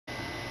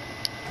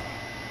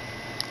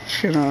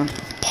gonna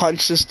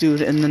punch this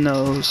dude in the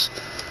nose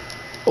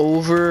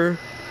over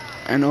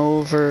and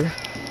over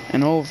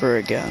and over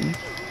again.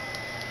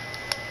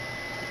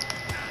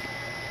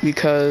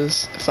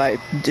 Because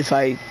if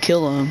I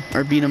kill him,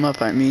 or beat him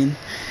up, I mean,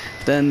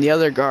 then the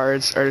other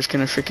guards are just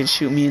gonna freaking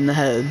shoot me in the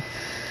head.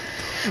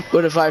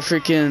 But if I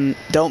freaking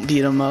don't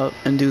beat him up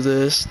and do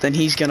this, then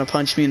he's gonna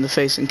punch me in the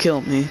face and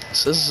kill me.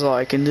 So this is all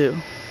I can do.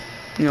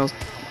 You know,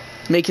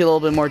 make it a little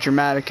bit more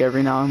dramatic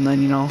every now and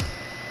then, you know.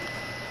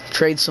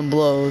 Trade some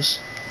blows.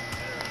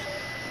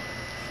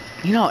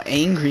 You know how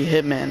angry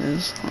Hitman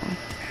is? Huh?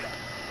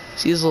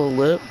 See his little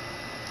lip?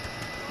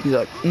 He's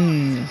like,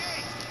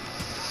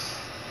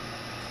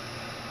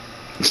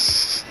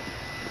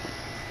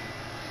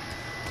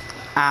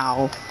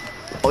 Ow.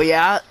 Oh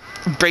yeah?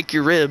 Break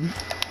your rib.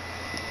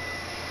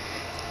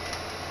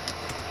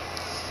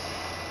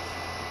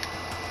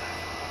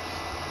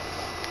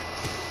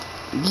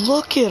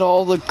 Look at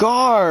all the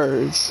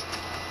guards.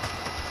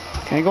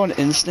 Can I go into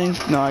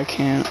instinct? No, I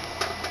can't.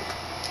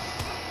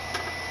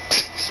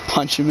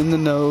 Punch him in the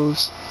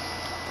nose.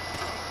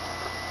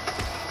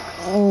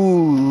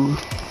 Ooh.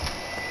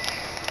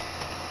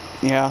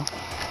 Yeah.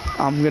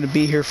 I'm gonna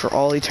be here for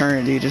all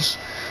eternity, just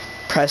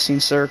pressing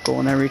circle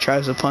whenever he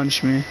tries to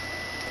punch me.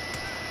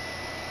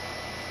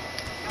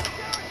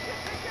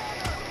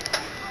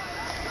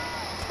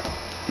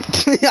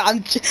 I'm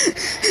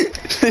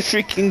the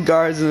freaking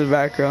guards in the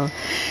background.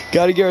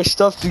 Gotta get our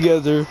stuff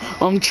together.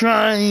 I'm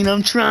trying.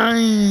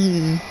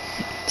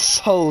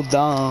 So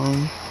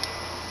dumb.